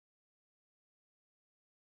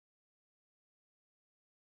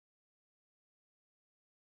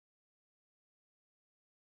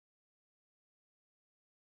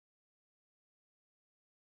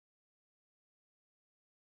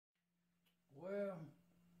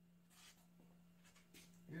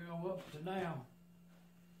to now.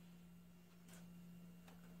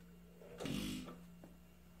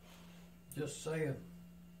 Just saying.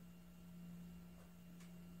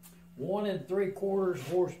 1 3/4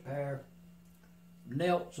 horsepower.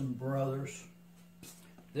 Nelson Brothers.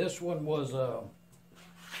 This one was the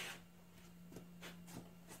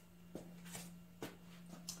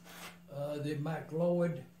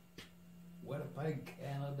McLeod, Winnipeg,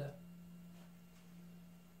 Canada.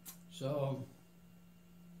 So,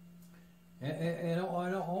 and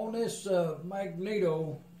on this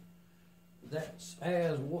magneto, that's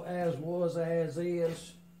as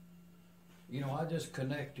is. You know, I just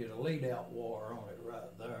connected a lead out wire on it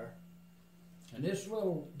right there, and this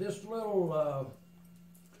little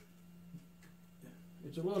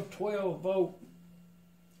it's a little 12-volt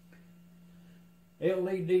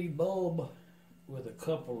LED bulb with a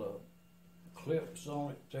couple of clips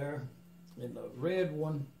on it there, and the red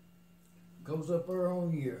one goes up there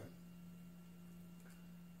on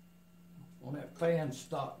that fan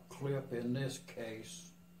stock clip in this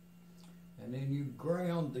case, and then you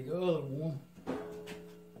ground the other one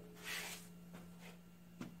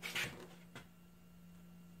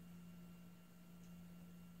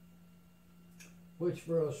which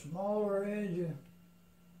for a smaller engine,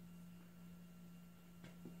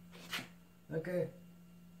 okay,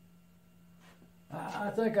 I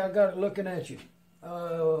think I got it looking at you. I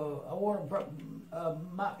want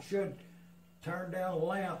to should turn down the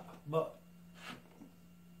lamp, but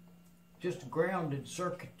just a grounded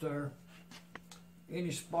circuit there.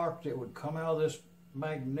 Any spark that would come out of this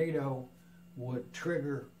magneto would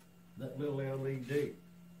trigger that little LED.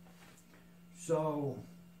 So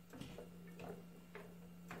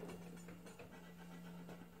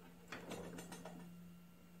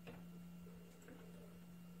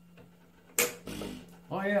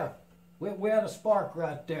oh yeah, we had a spark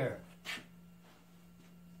right there.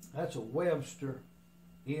 That's a Webster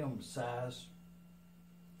M size.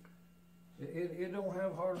 It don't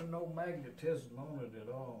have hardly no magnetism on it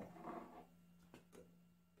at all.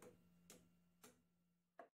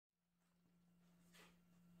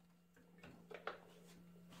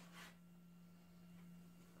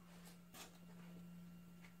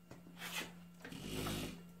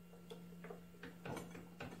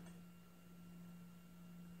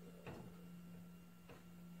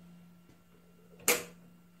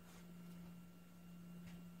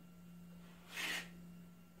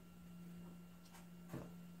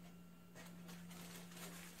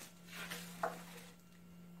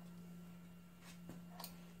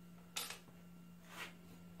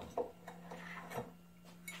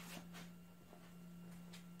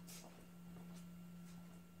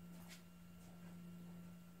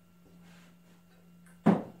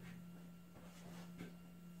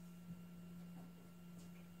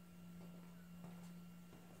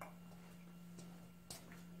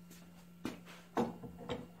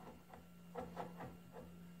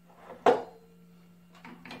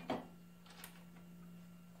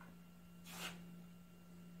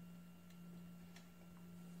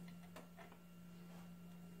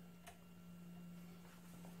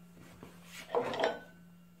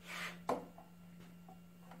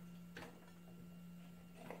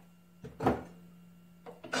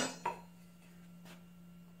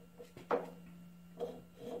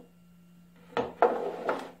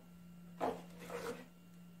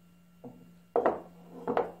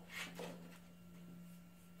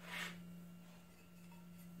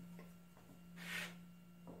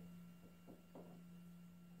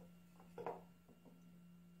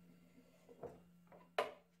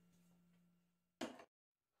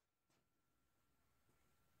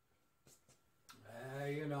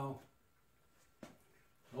 You know,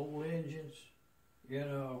 old engines, you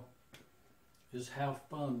know, just have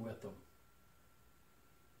fun with them.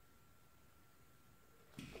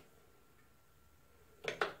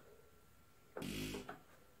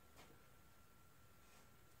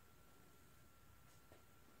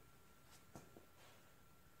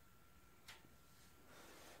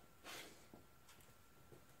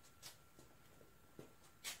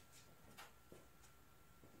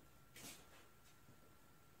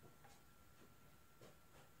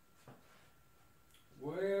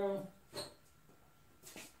 Well,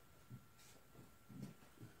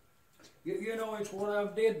 you know, it's what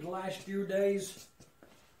I've did the last few days.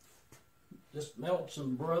 Just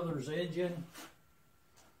Nelson Brothers engine.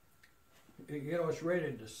 You know, it's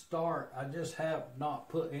ready to start. I just have not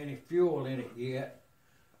put any fuel in it yet.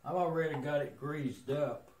 I've already got it greased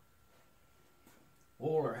up.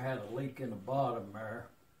 Oiler had a leak in the bottom there.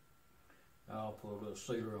 I'll put a little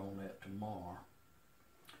sealer on that tomorrow.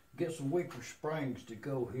 Get some weaker springs to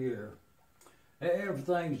go here.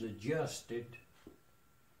 Everything's adjusted.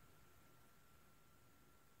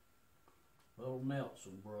 Little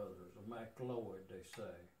Nelson brothers, or McLeod, they say.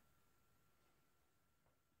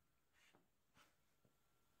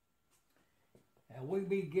 And we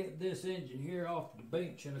be getting this engine here off the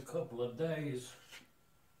bench in a couple of days.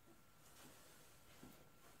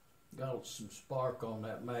 Got some spark on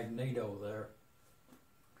that magneto there.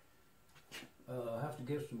 I have to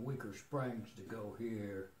get some weaker springs to go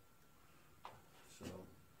here. So,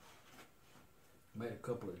 made a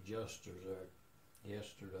couple of adjusters there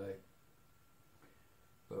yesterday.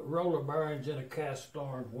 But roller bearings in a cast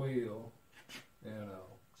iron wheel, you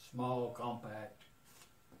know, small, compact.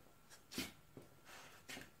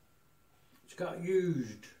 It's got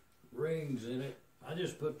used rings in it. I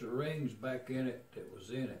just put the rings back in it that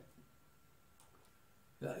was in it.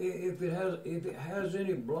 Now, if it has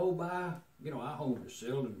any blow by, you know, I hold the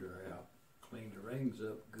cylinder out, clean the rings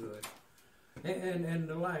up good. And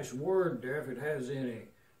the last word there, if it has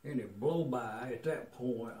any blow by at that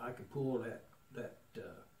point, I can pull that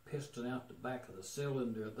piston out the back of the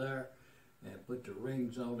cylinder there and put the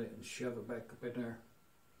rings on it and shove it back up in there.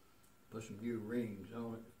 Put some new rings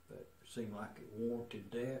on it that seemed like it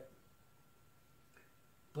warranted that.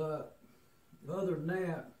 But other than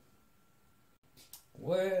that,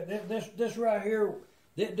 well, this right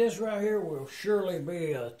here will surely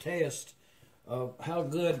be a test of how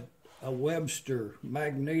good a Webster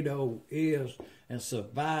magneto is and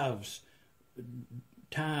survives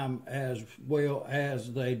time as well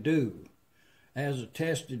as they do, as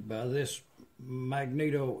attested by this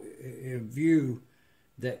magneto in view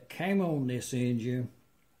that came on this engine,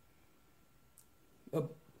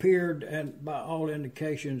 appeared and by all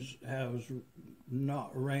indications has not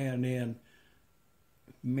ran in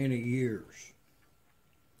many years.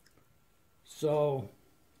 So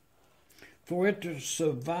for it to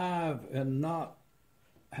survive and not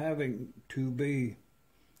having to be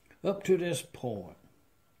up to this point,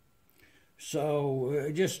 so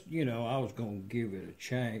just, you know, I was going to give it a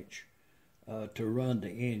chance to run the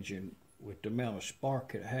engine with the amount of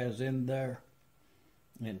spark it has in there.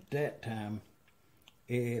 And at that time,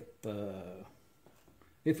 if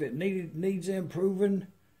it needs improving,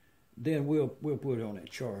 then we'll put it on a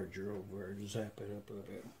charger over there to zap it up a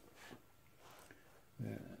bit.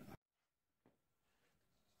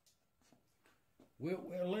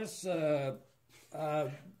 Well,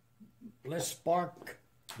 let's spark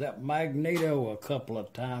that magneto a couple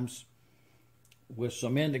of times with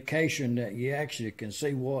some indication that you actually can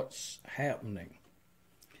see what's happening.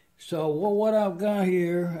 So what I've got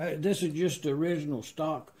here, this is just the original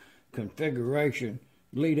stock configuration.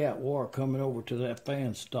 Lead out wire coming over to that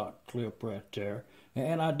fan stock clip right there.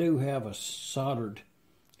 And I do have a soldered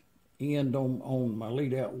end on my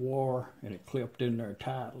lead out wire, and it clipped in there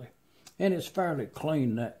tightly. And it's fairly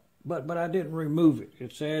clean, that, but I didn't remove it.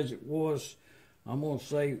 It's as it was, I'm going to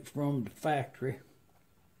say, from the factory.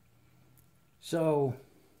 So,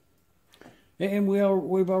 and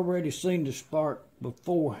we've already seen the spark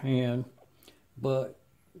beforehand, but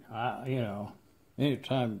you know,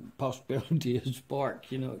 anytime possibility is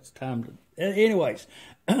spark, you know, it's time to. Anyways,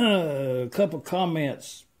 a couple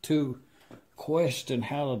comments to question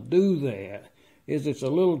how to do that is it's a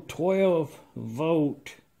little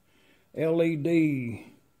 12-volt LED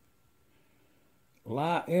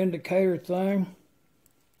light indicator thing.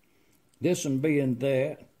 This one being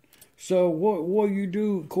that. So what you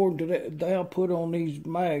do according to the output on these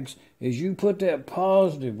mags is you put that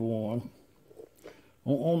positive one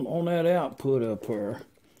on that output up there,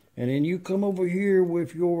 and then you come over here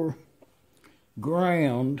with your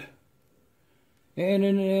ground. And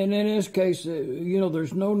in this case, you know,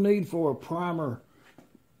 there's no need for a primer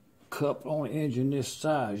cup on an engine this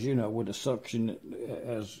size, you know, with a suction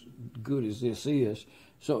as good as this is.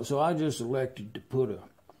 So I just elected to put a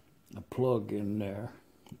plug in there,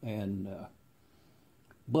 and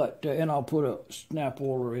and I'll put a snap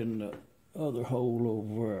oiler in the other hole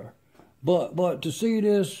over there. But to see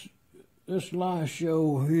this light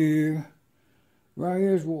show here, right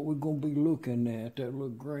here's what we're gonna be looking at, that little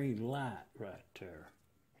green light right there.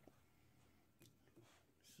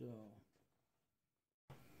 So,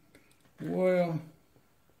 well,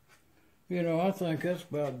 you know, I think that's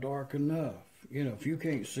about dark enough. You know, if you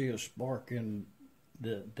can't see a spark in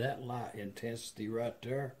that light intensity right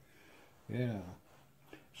there, yeah.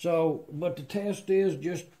 So, but the test is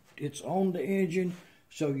just, it's on the engine,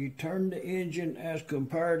 so you turn the engine as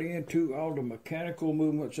compared into all the mechanical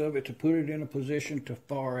movements of it to put it in a position to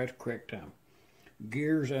fire at the correct time.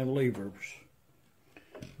 Gears and levers.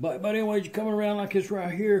 But anyways, you're coming around like this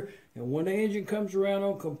right here, and when the engine comes around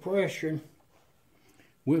on compression,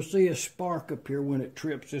 we'll see a spark up here when it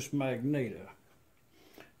trips this magneto.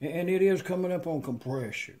 And it is coming up on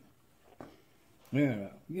compression. Yeah,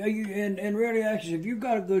 and really, actually, if you've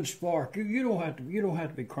got a good spark, you don't have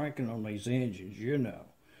to be cranking on these engines, you know.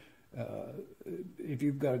 If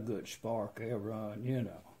you've got a good spark, they'll run, you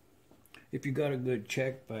know. If you've got a good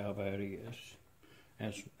check valve, that is,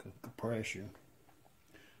 and some compression.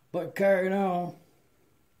 But carrying on,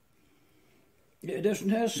 this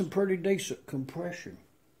has some pretty decent compression.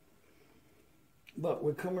 But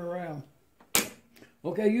we're coming around.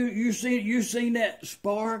 Okay, you seen that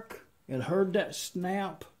spark and heard that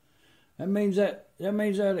snap? That means that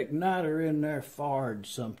igniter in there fired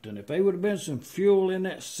something. If there would have been some fuel in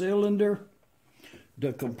that cylinder,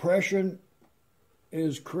 the compression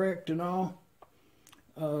is correct and all,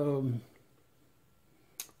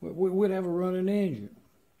 we'd have a running engine.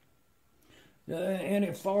 And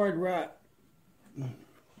it fired right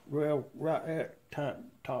at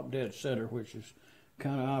top dead center, which is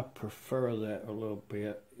kind of, I prefer that a little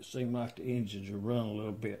bit. It seems like the engines will run a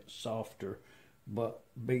little bit softer, but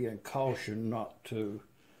being caution not to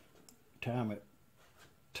time it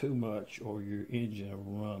too much or your engine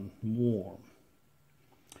will run warm.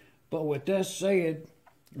 But with that said,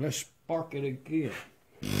 let's spark it again.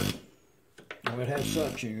 Oh, it has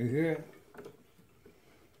suction, you hear it?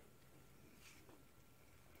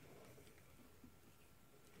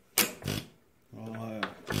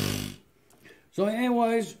 So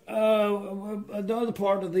anyways, the other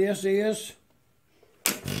part of this is,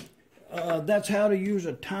 that's how to use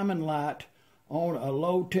a timing light on a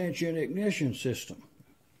low tension ignition system.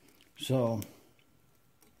 So,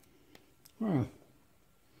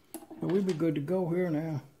 we'd be good to go here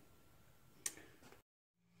now.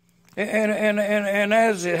 And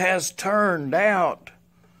as it has turned out,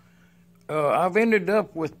 I've ended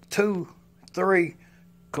up with 2, 3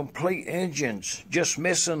 complete engines, just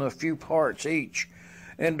missing a few parts each,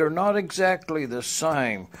 and they're not exactly the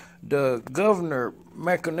same. The governor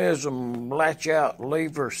mechanism latch out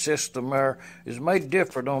lever system there is made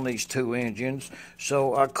different on these 2 engines,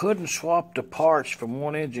 so I couldn't swap the parts from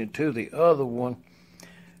one engine to the other one.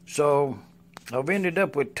 So I've ended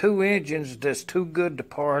up with 2 engines that's too good to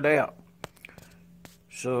part out.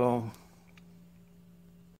 So,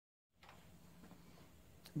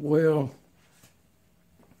 well,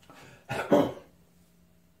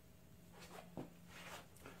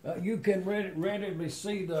 you can readily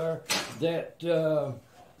see there that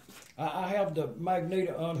I have the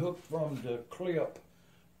magneto unhooked from the clip.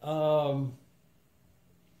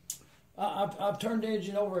 I've turned the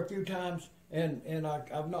engine over a few times, and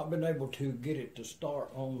I've not been able to get it to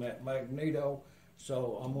start on that magneto,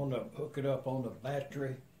 so I'm going to hook it up on the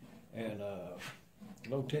battery and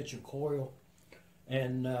low tension coil,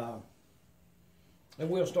 and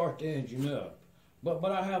we'll start the engine up.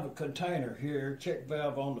 But I have a container here, check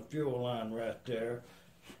valve on the fuel line right there.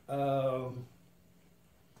 And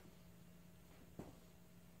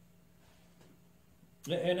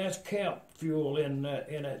that's camp fuel in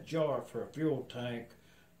that jar for a fuel tank,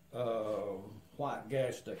 white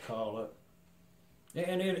gas they call it.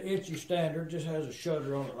 And it's your standard, just has a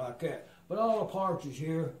shutter on it like that. But all the parts is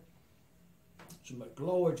here. So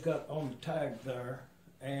McLeod's got on the tag there,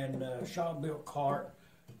 and shop built cart.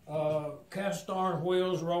 Cast iron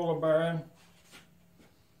wheels, roller bearing.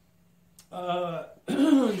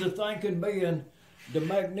 The thinking being, the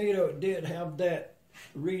magneto did have that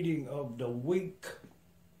reading of the weak,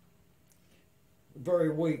 very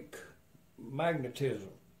weak magnetism.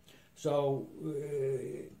 So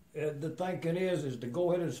the thinking is to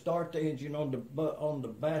go ahead and start the engine on the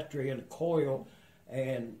battery and the coil,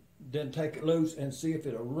 and then take it loose and see if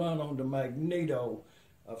it'll run on the magneto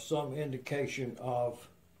of some indication of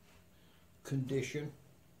condition,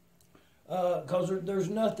 because there's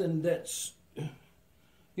nothing that's,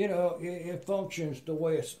 you know, it functions the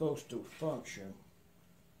way it's supposed to function.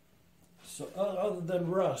 So other than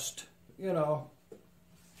rust, you know.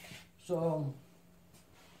 So,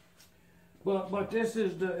 but this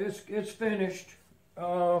is it's finished.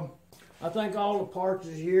 I think all the parts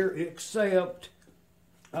is here except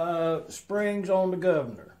springs on the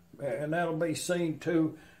governor, and that'll be seen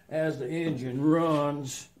to as the engine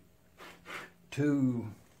runs to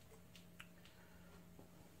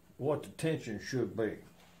what the tension should be,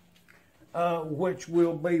 which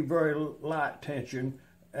will be very light tension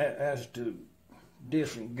as to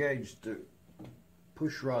disengage the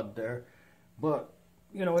push rod there. But,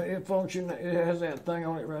 you know, it functions, it has that thing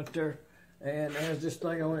on it right there, and it has this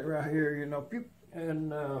thing on it right here, you know,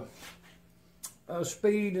 and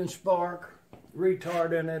speed and spark,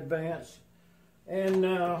 retard and advance, and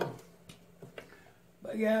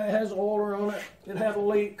But yeah, it has oiler on it. It had a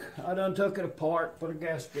leak. I done took it apart, put a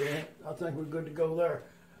gasket in it. I think we're good to go there.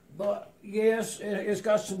 But yes, it's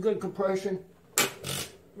got some good compression.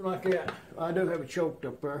 Like that. I do have it choked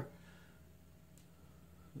up there.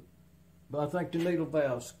 But I think the needle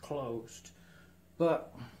valve's closed.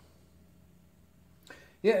 But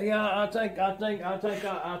yeah, I think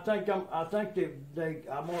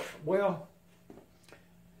well.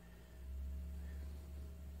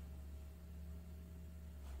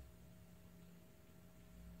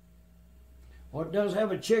 Well, it does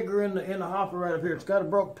have a chigger in the hopper right up here. It's got a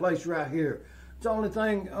broke place right here. It's the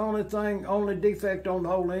only defect on the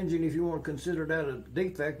whole engine, if you want to consider that a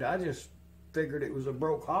defect. I just figured it was a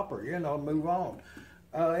broke hopper, you know, move on.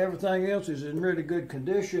 Everything else is in really good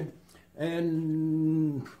condition,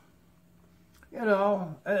 and you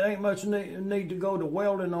know, it ain't much need to go to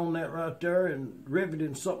welding on that right there and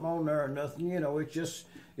riveting something on there or nothing. You know, it's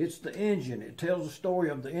the engine. It tells the story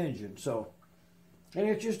of the engine. So, and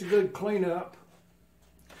it's just a good cleanup.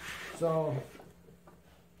 So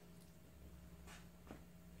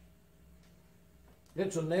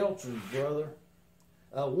it's a Nelson's, brother.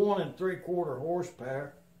 1 3/4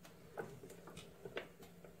 horsepower.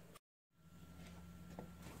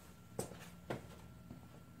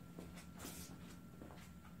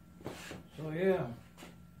 So yeah.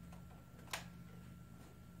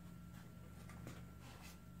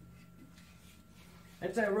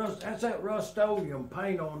 That's that Rust-Oleum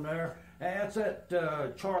paint on there. That's that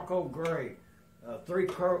charcoal gray. Three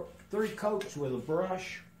coats with a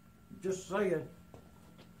brush. Just saying.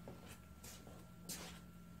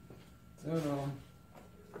 You know,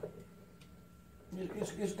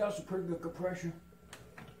 it's got some pretty good compression.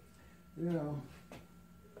 You know.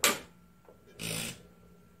 So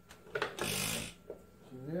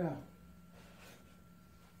yeah.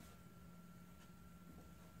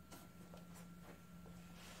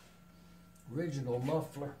 Original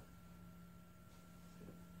muffler.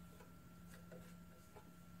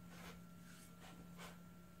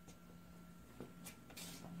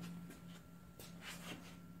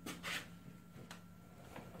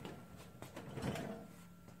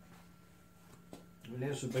 And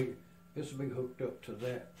this will be hooked up to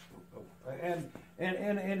that, and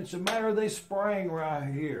it's a matter of this spring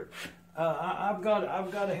right here. I've got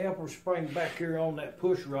a helper spring back here on that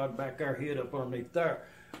push rod back there, hid up underneath there.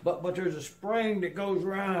 But there's a spring that goes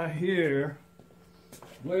right here.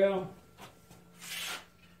 Well,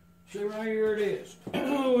 see right here it is.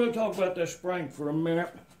 We'll talk about that spring for a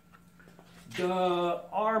minute. The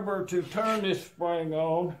arbor to turn this spring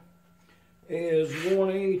on is 1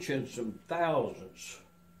 inch and some thousandths.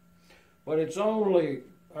 But it's only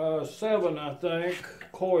 7, I think,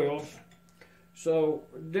 coils. So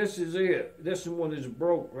this is it. This one is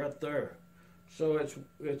broke right there. So it's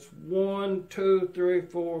 1, 2, 3,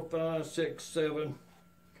 4, 5, 6, 7.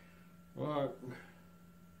 Right.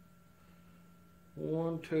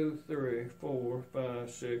 1, 2, 3, 4,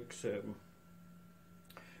 5, 6, 7.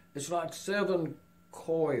 It's like 7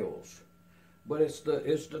 coils, but it's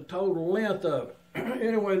the total length of it.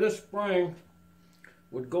 Anyway, this spring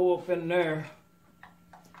would go up in there,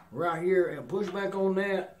 right here, and push back on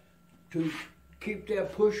that to keep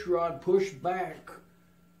that push rod pushed back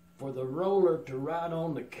for the roller to ride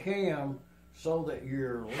on the cam, so that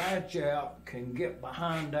your latch out can get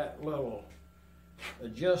behind that little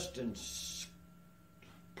adjusting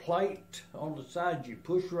plate on the side of your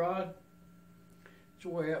push rod. That's the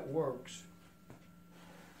way it works.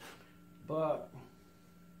 But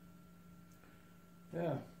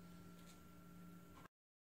yeah.